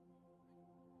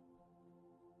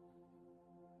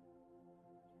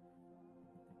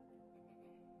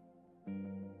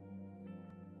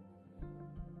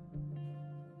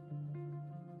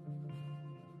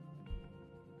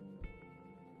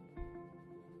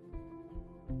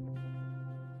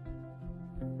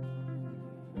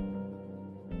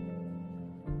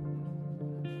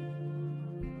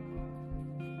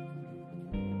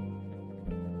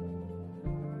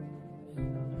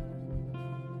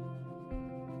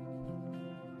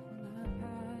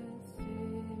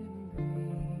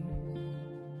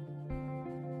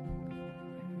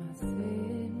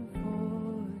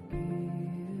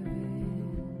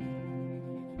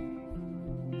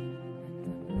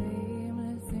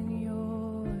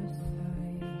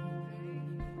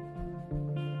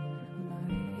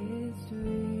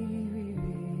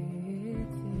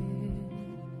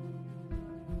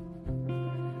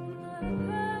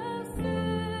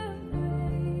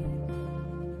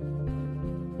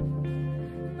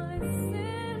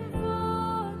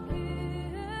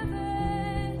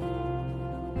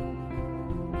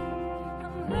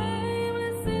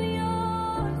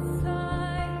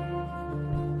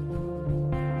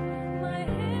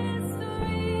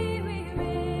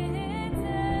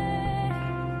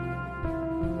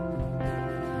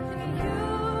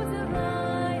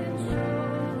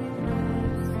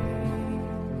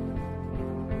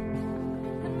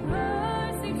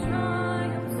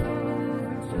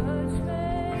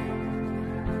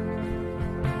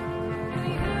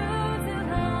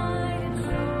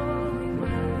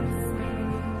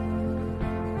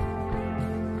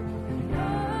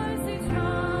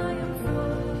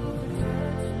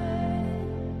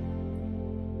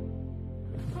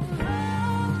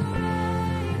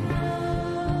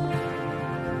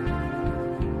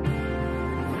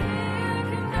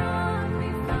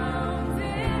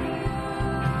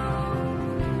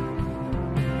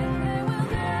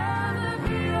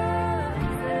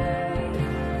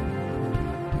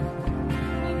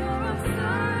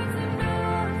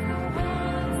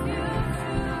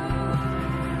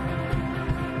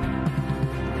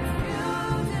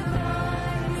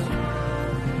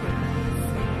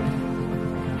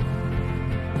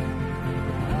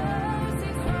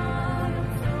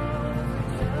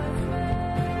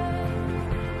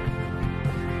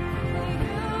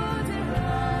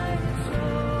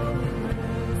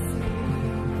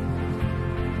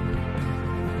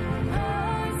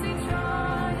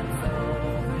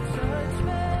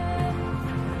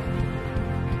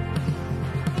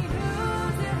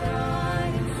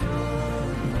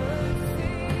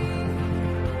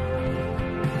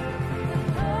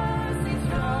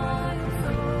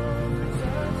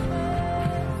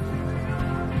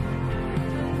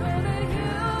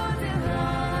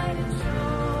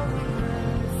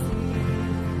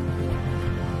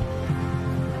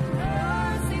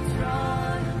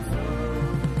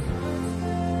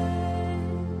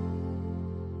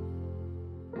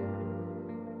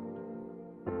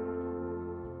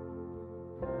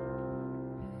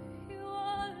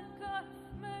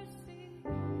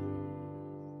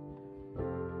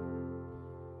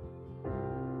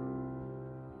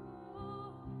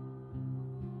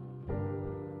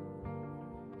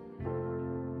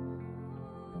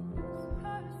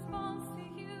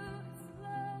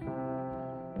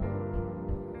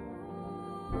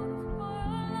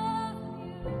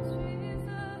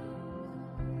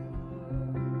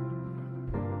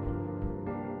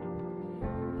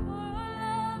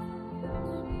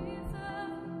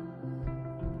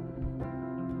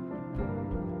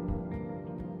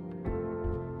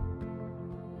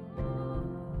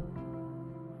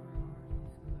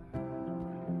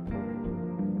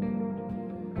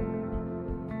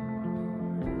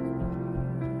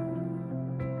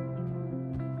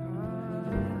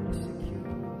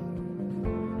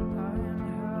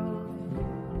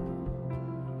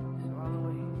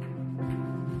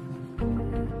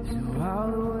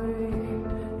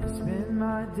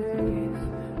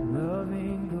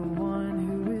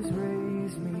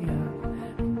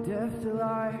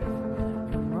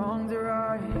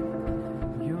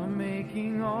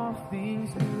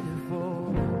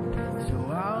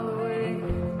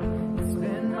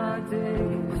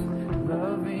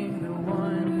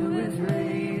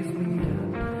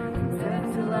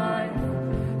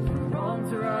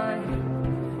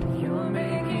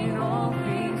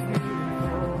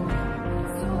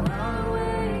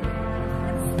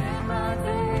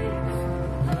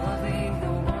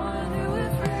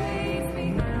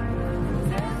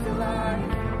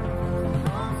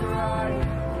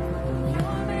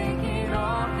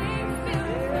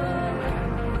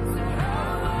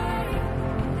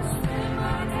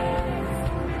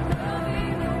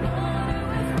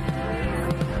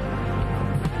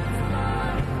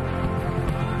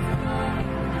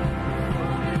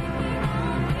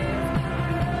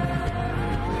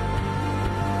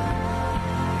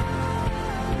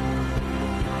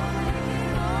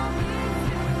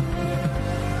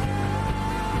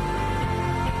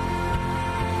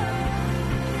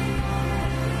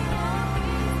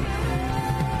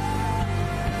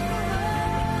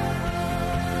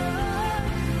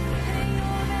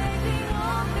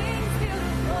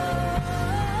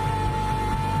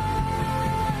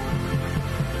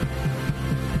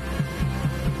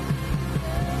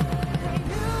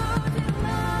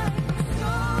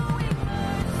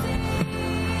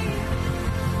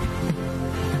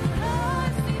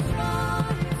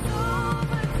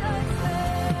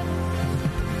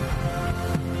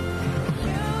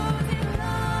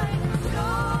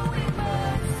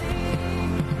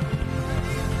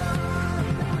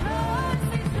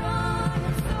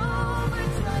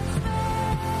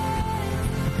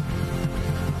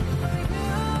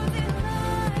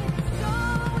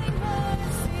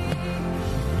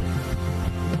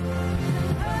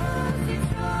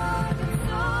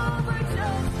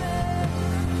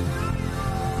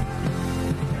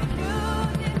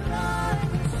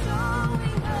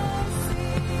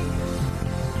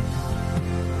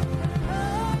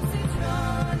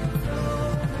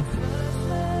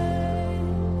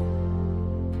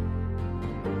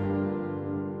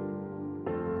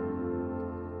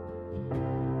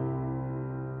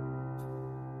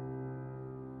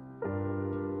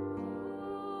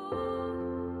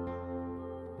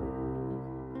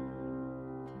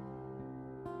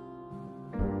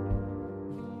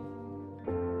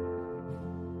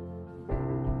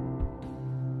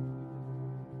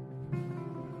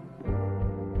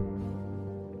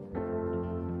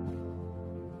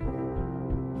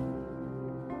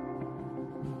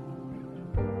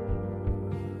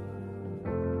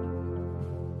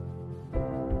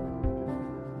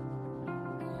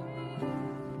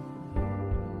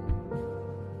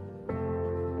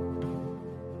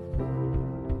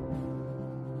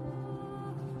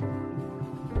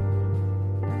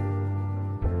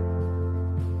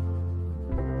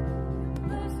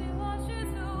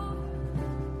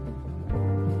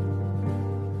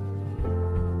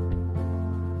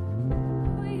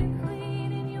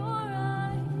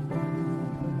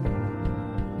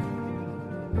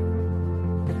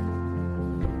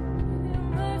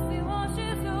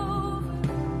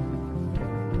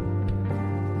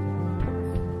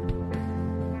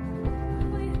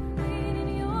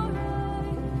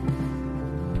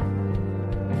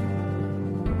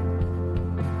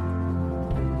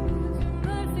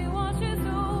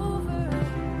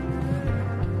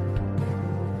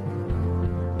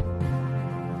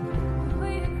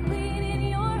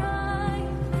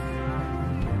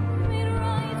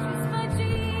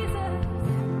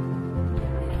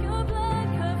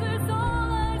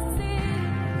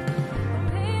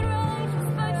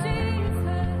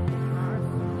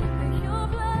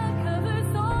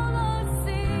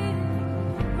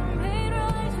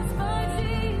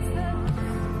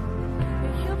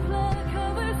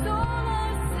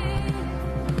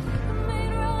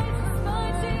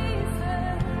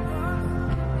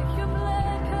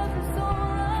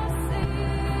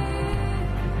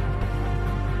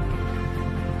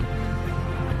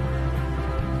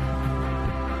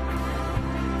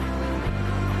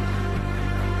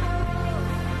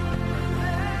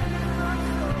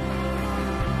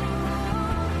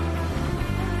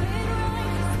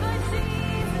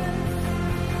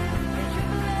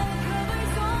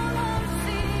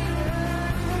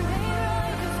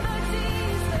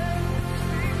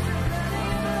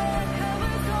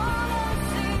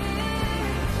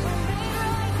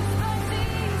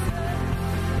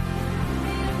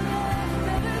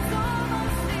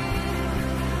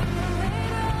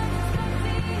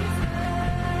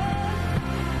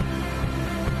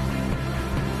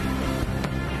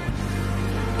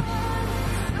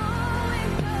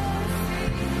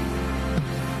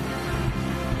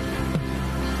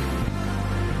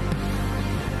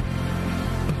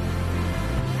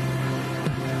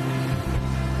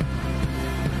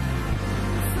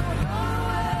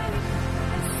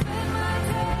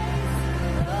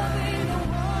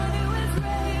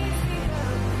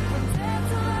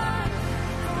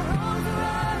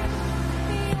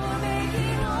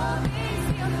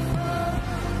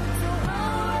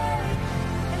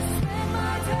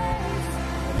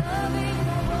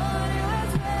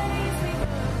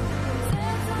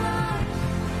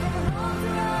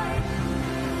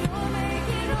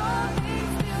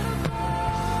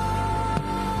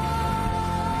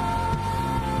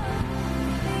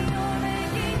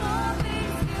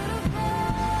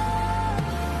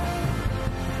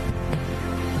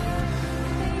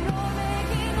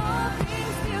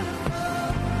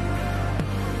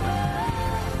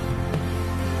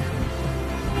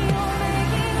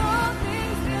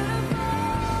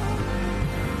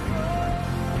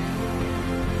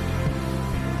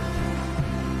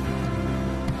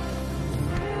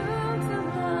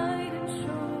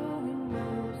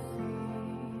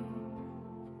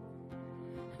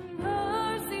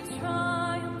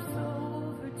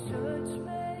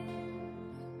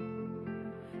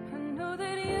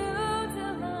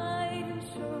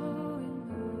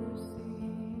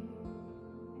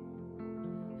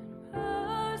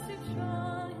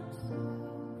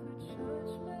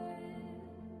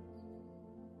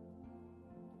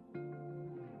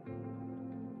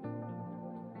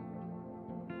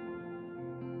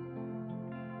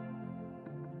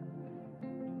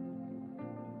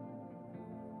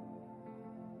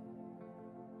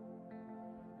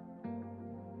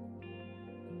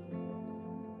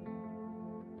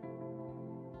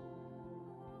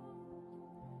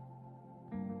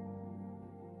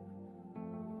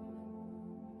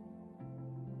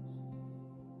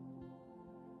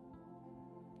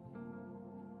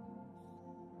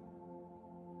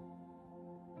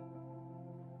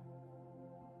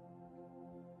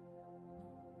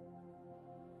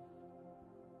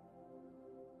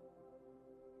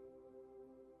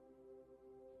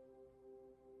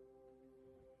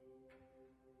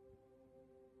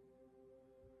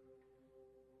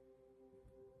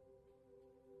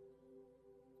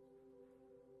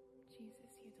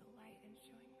Jesus, you delight in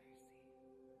showing mercy.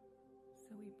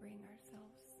 So we bring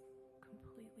ourselves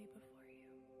completely before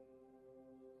you.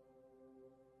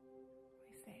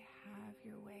 We say, have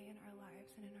your way in our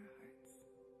lives and in our hearts.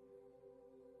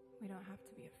 We don't have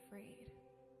to be afraid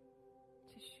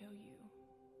to show you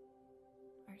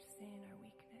our sin, our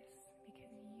weakness,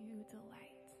 because you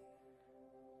delight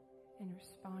in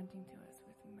responding to us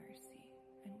with mercy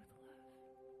and with love.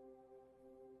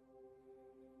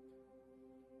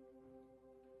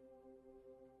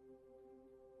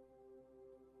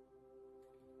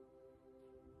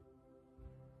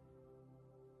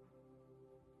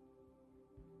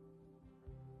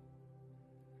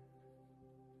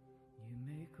 You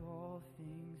make all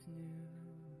things new.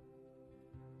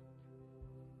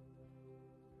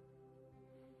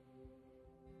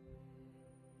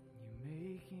 You're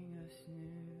making us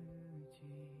new,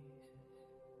 Jesus.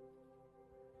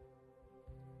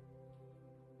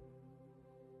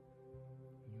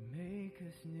 You make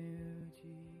us new,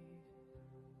 Jesus.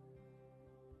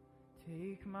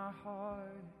 Take my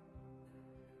heart.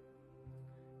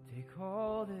 Take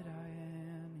all that I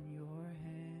am in your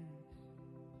hands.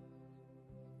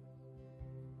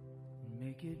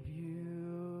 Make it beautiful.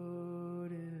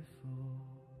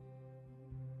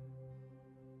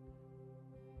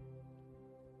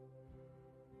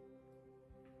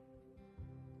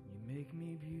 You make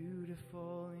me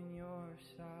beautiful in your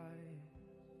sight.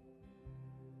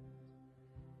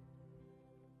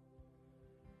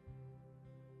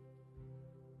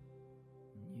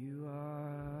 You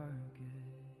are good.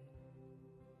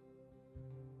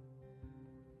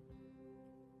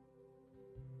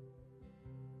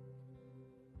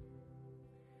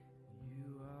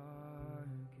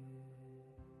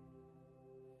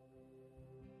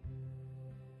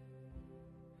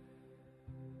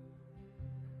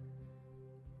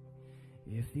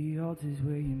 If the altar's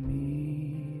where you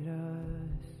meet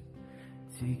us,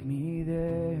 take me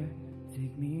there,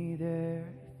 take me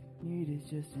there. If need is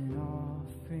just an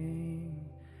offering,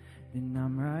 then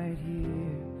I'm right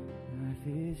here. Life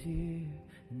is here,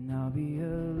 and I'll be a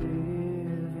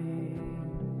living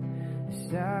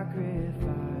sacrifice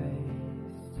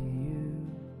to you.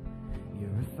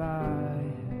 You're a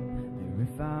fire, you're a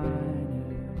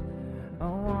refiner. I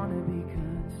wanna be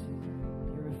consumed.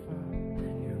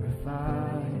 You're a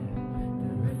fire, the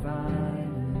refiner.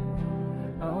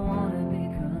 I wanna be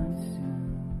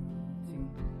consumed.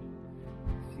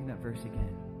 Sing that verse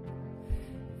again.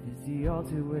 If it's the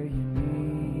altar where you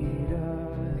meet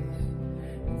us,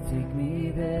 then take me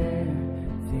there,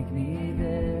 take me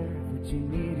there. If what you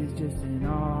need is just an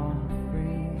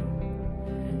offering,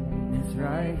 and it's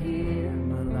right here,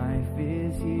 my life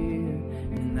is here,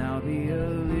 and I'll be a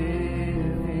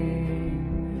living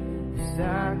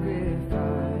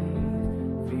sacrifice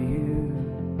for you.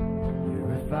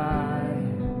 You're a fire,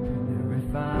 the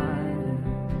refiner.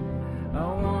 I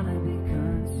wanna be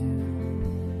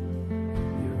consumed.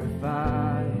 You're a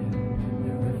fire,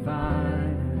 the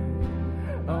refiner.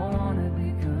 I wanna be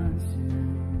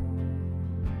consumed.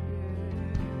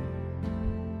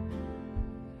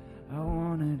 I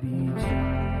wanna be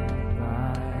tried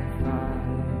by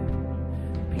fire,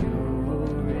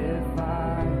 purified.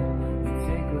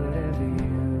 Take whatever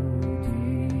you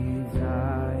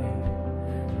desire.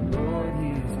 Lord,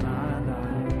 here's my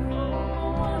life. Oh, I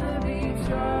wanna be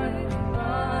tried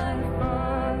by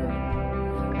fire,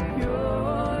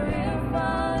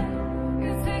 purified.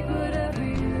 You take whatever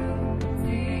you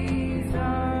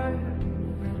desire.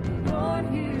 Lord,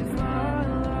 here's my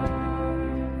life.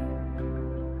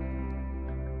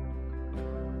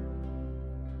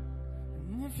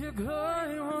 And if your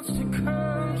glory wants to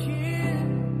come here,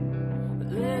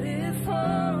 let it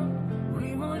fall,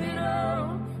 we want it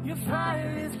all. Your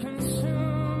fire is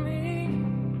consuming.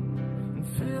 And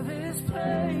fill this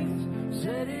place,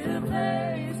 set it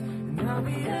ablaze. And I'll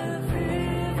be a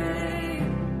living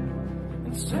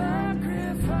and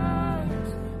sacrifice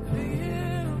for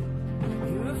you.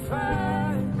 You're a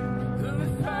fire, the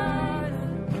refiner.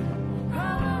 I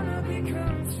wanna be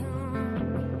consumed.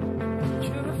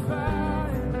 You're a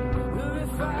fire, the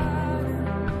refiner.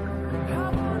 I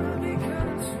wanna be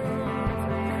consumed.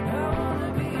 I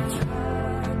wanna be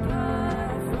tried by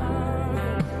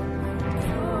fire,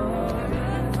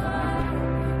 purified.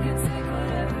 You take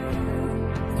whatever you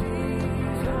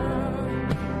desire.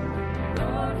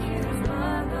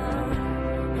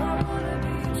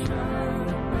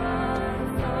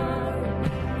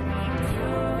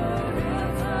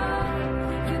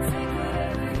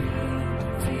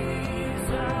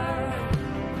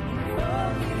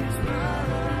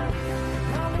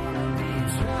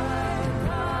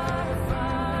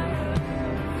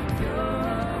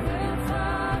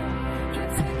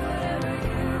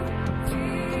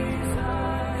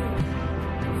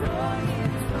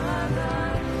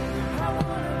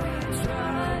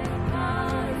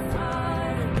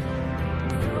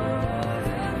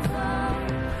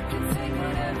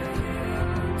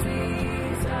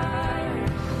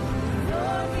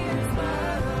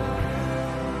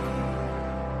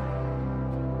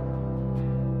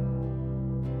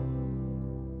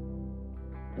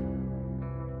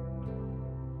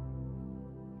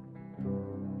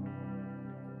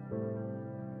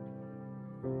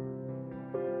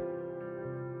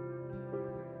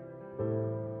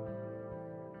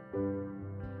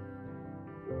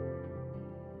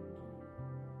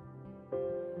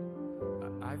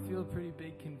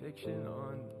 conviction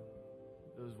on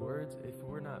those words, if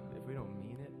we don't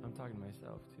mean it, I'm talking to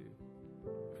myself too.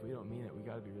 If we don't mean it, we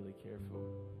got to be really careful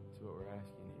to what we're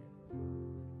asking here.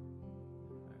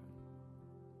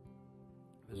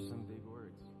 There's some big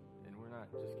words, and we're not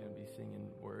just going to be singing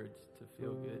words to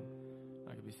feel good.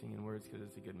 We're not going to be singing words because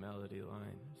it's a good melody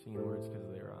line. We're singing words because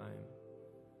they rhyme.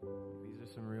 These are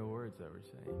some real words that we're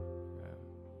saying.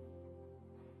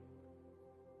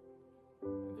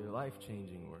 They're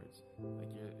life-changing words. Like,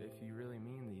 if you really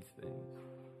mean these things,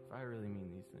 if I really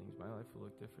mean these things, my life will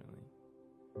look differently.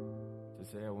 To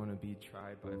say I want to be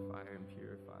tried by fire and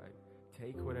purified.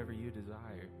 Take whatever you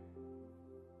desire.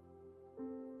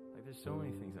 Like, there's so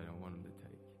many things I don't want him to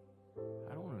take.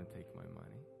 I don't want him to take my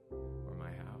money, or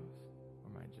my house, or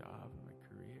my job, or my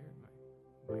career,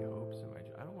 my hopes, and my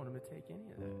job. I don't want him to take any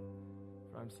of that.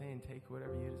 But I'm saying take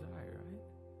whatever you desire, right?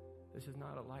 This is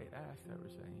not a light ask that we're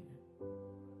saying here.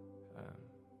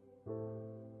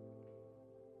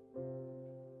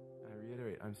 I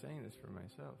reiterate, I'm saying this for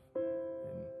myself,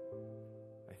 and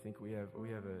I think we have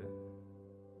a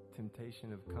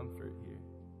temptation of comfort here,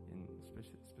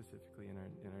 specifically in our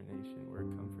nation. We're a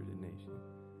comforted nation,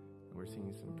 and we're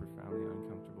seeing some profoundly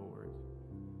uncomfortable words.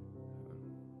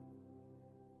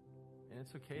 And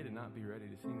it's okay to not be ready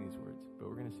to sing these words, but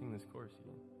we're going to sing this chorus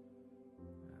again.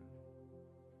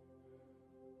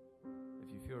 If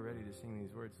you feel ready to sing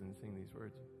these words, then sing these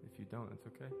words. If you don't, it's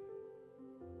okay.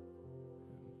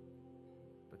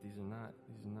 But these are not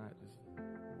just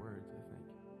words, I think.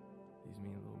 These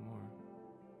mean a little more.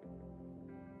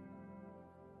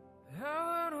 I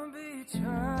want to be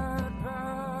tried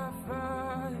by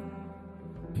fire,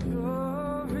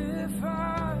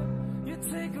 purified. You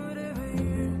take whatever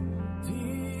you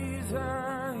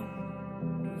desire.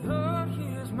 Lord,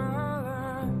 here's my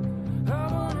life. I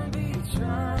want to be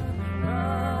tried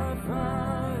by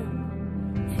fire,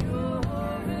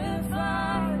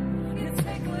 purified. You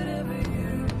take whatever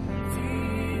you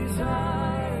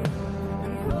desire.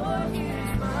 And Lord,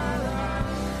 here's my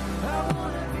life. I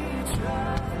want to be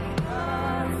tried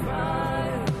by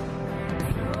fire,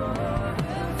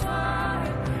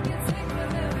 purified. You take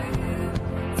whatever you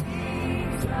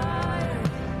desire.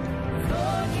 Lord, here's my life.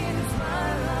 I want to be tried by fire, purified. You take whatever you desire. Lord, here's my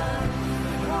life. I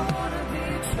want to be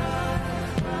tried by fire,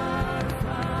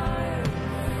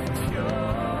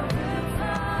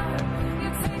 purified. You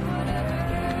take whatever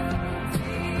you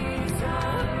desire.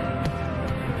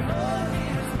 Lord, here's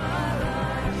my life.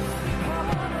 I want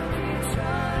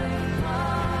to be tried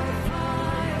by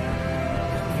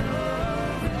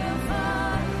fire,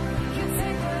 purified. You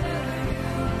take whatever you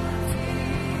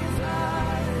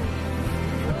desire.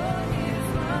 Lord, here's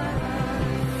my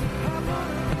life. I want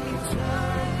to be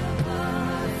tried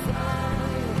by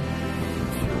fire,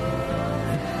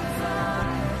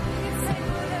 purified. You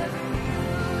take whatever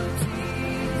you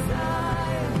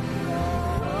desire.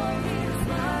 Lord, here's my life. You take whatever you desire. Lord,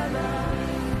 here's my life.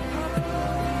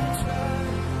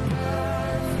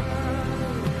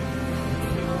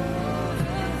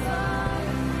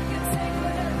 You take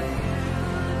whatever you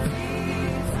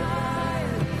desire.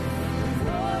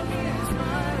 Lord, here's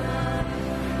my life. You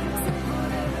take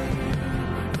whatever you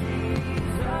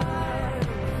desire.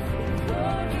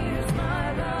 Lord, here's my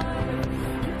life.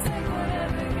 You take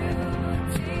whatever you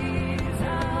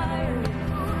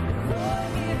desire. Lord,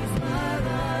 here's my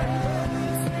life.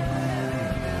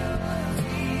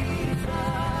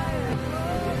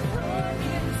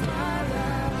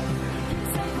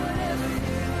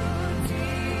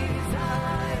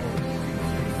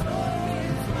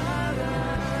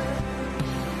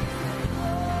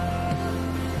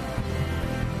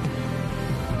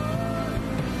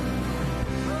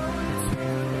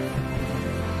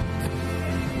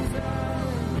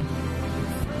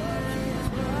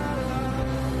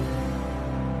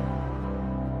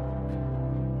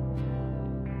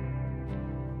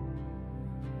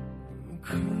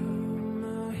 Clean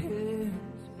my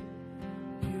hands,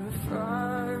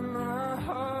 purify my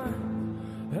heart.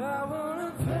 I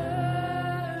wanna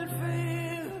burn for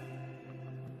you,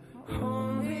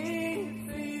 only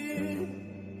for you.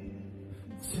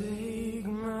 Take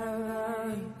my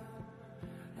life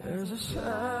as a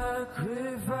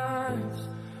sacrifice.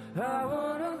 I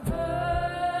wanna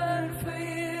burn for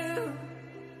you,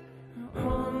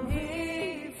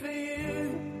 only for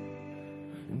you.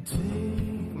 And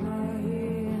take my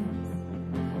hands,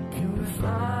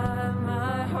 purify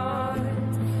my heart.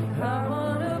 I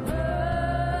wanna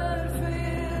burn for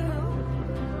you,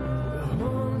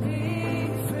 only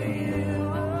for you.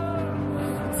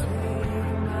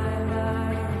 Take my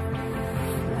life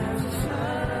as a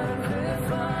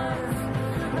sacrifice.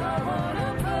 I wanna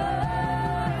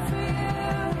burn for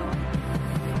you,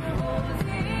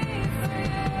 only for you.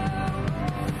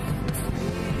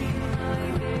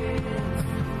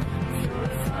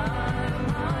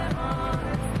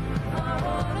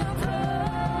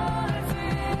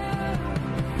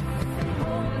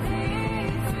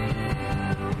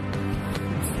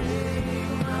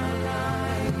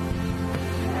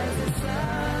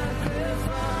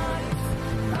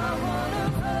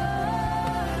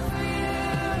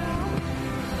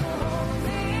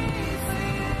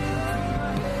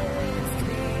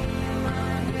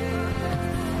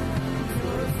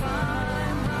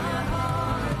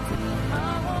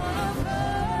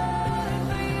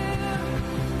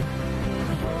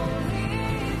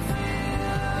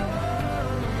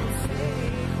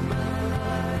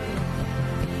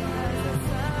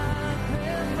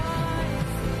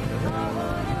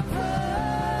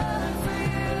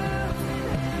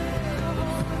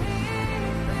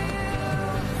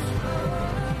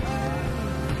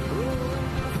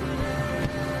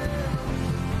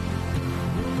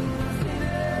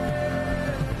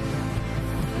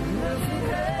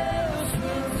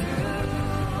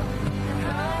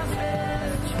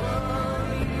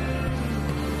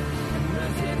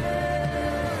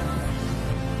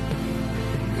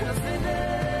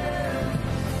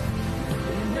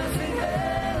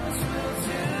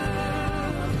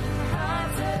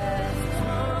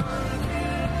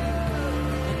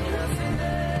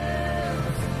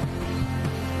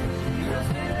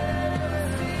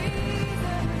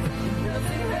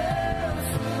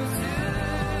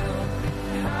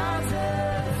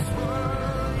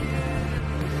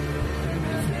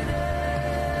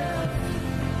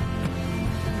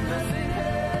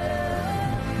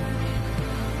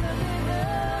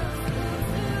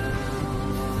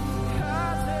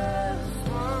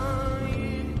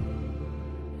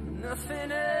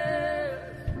 nothing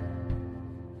else,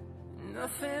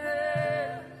 nothing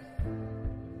else,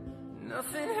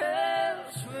 nothing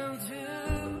else will do.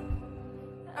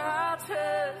 I'll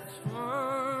test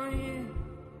from you.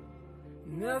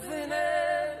 Nothing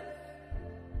else,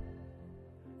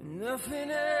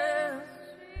 nothing else,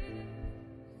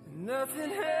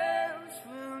 nothing else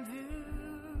will do.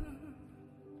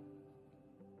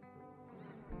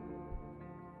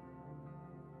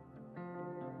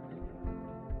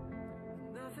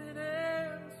 Nothing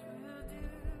else will do.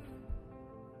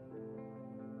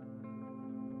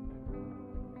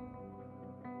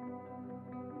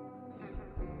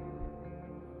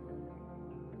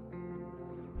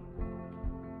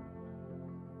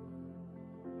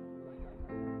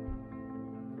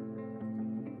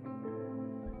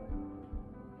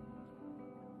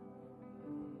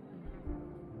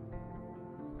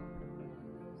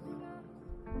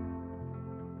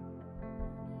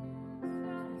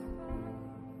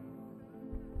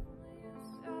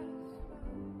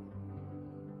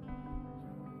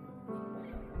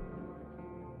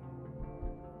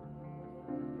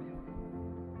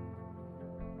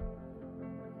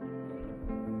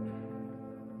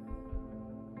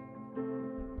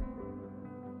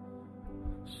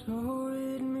 So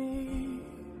rid me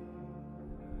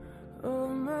of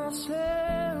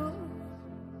myself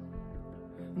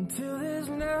until there's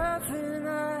nothing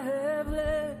I have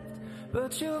left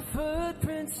but your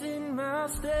footprints in my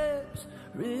steps.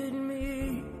 Rid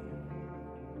me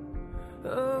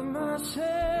of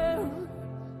myself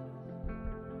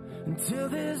until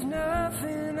there's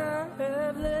nothing I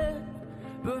have left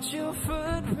but your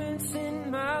footprints in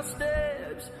my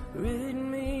steps. Rid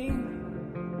me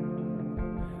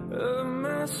of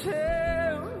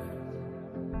myself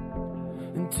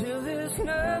until there's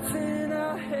nothing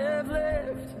I have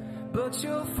left but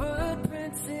your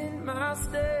footprints in my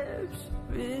steps.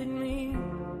 Rid me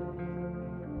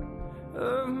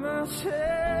of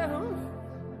myself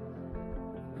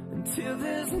until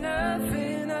there's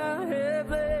nothing I have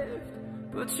left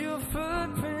but your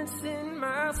footprints in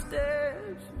my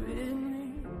steps. Rid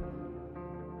me.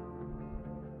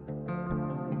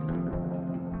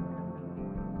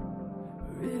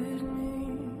 Rid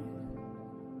me.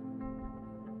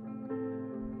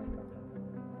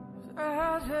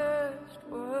 I just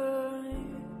want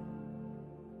you,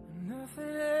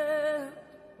 nothing else,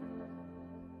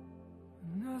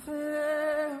 nothing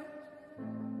else,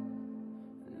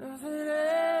 nothing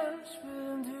else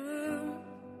will do.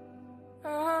 I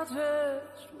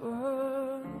just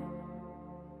want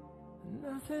you,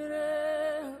 nothing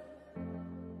else,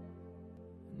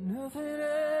 nothing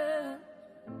else.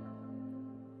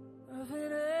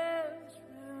 Nothing else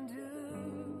will do.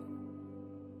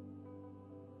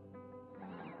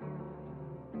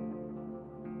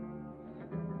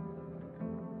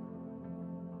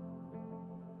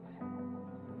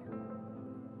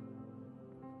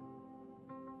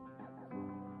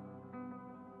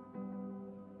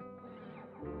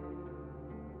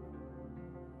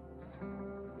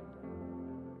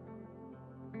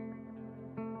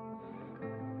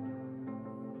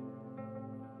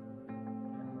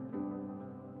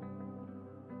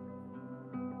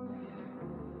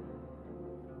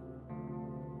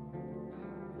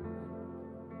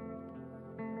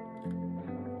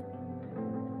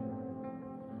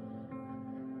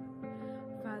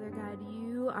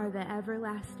 Are the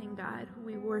everlasting God.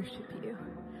 We worship you.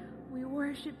 We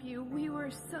worship you. We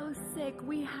were so sick.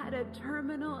 We had a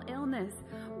terminal illness.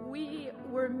 We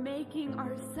were making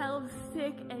ourselves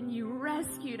sick, and you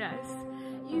rescued us.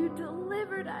 You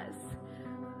delivered us.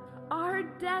 Our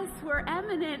deaths were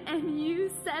imminent, and you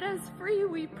set us free.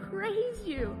 We praise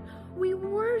you. We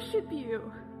worship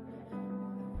you.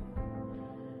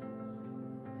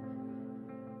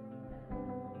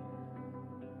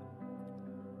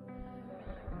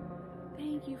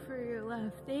 Thank you for your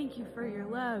love. Thank you for your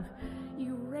love.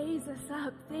 You raise us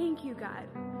up. Thank you, God.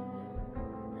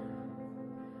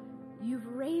 You've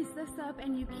raised us up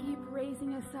and you keep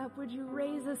raising us up. Would you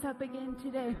raise us up again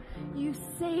today? You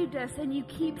saved us and you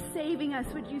keep saving us.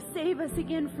 Would you save us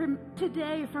again from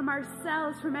today, from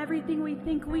ourselves, from everything we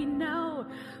think we know,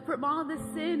 from all the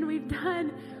sin we've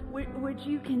done? Would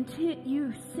you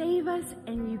continue, save us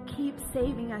and you keep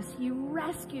saving us. You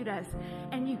rescued us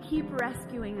and you keep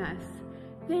rescuing us.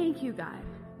 Thank you, God.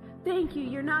 Thank you.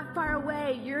 You're not far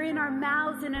away. You're in our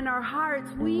mouths and in our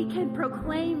hearts. We can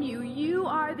proclaim you. You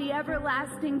are the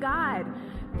everlasting God.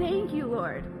 Thank you,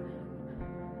 Lord.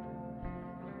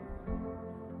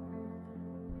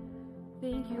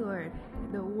 Thank you, Lord.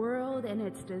 The world and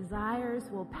its desires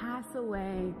will pass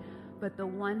away, but the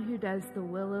one who does the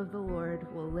will of the Lord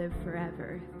will live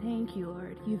forever. Thank you,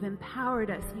 Lord. You've empowered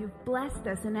us. You've blessed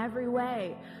us in every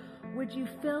way. Would you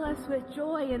fill us with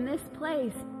joy in this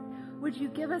place? Would you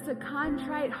give us a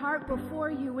contrite heart before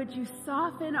you? Would you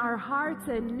soften our hearts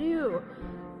anew?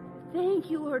 Thank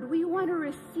you, Lord. We want to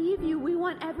receive you. We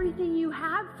want everything you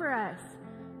have for us.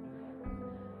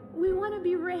 We want to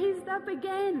be raised up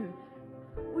again.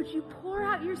 Would you pour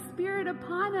out your Spirit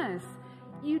upon us?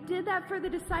 You did that for the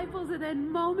disciples, and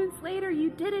then moments later, you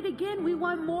did it again. We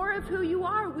want more of who you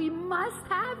are. We must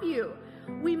have you.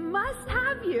 We must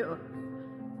have you.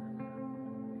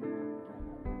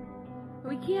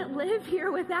 We can't live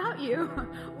here without you.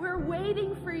 We're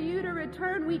waiting for you to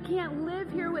return. We can't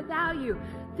live here without you.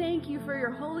 Thank you for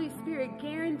your Holy Spirit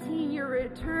guaranteeing your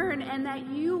return and that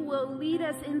you will lead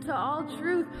us into all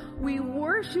truth. We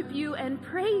worship you and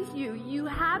praise you. You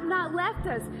have not left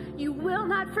us. You will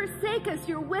not forsake us.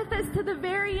 You're with us to the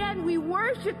very end. We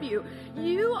worship you.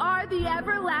 You are the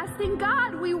everlasting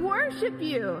God. We worship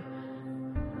you.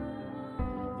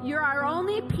 You're our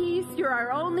only peace. You're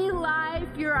our only life.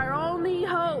 You're our only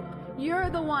hope. You're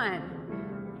the one.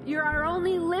 You're our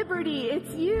only liberty.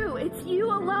 It's you. It's you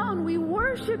alone. We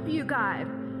worship you, God.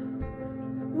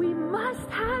 We must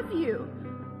have you.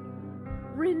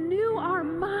 Renew our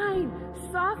mind.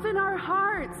 Soften our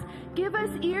hearts. Give us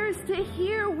ears to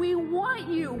hear. We want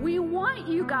you. We want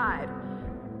you, God.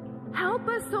 Help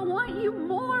us to want you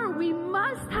more. We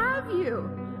must have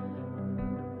you.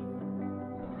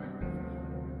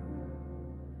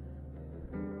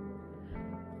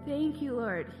 Thank you,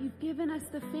 Lord. You've given us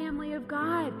the family of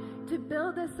God to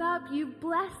build us up. You've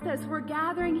blessed us. We're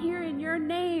gathering here in your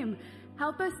name.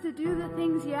 Help us to do the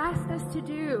things you asked us to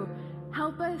do.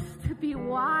 Help us to be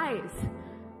wise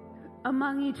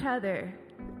among each other.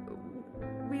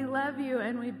 We love you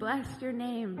and we bless your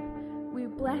name. We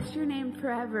bless your name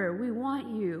forever. We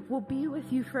want you. We'll be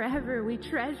with you forever. We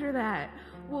treasure that.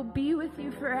 We'll be with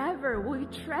you forever. We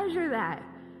treasure that.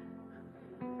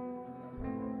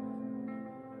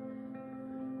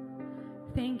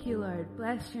 Thank you, Lord.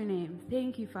 Bless your name.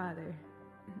 Thank you, Father.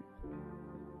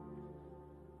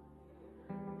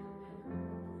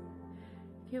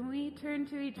 Can we turn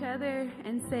to each other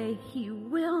and say, He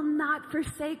will not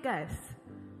forsake us?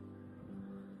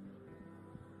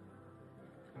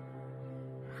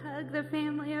 Hug the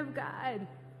family of God.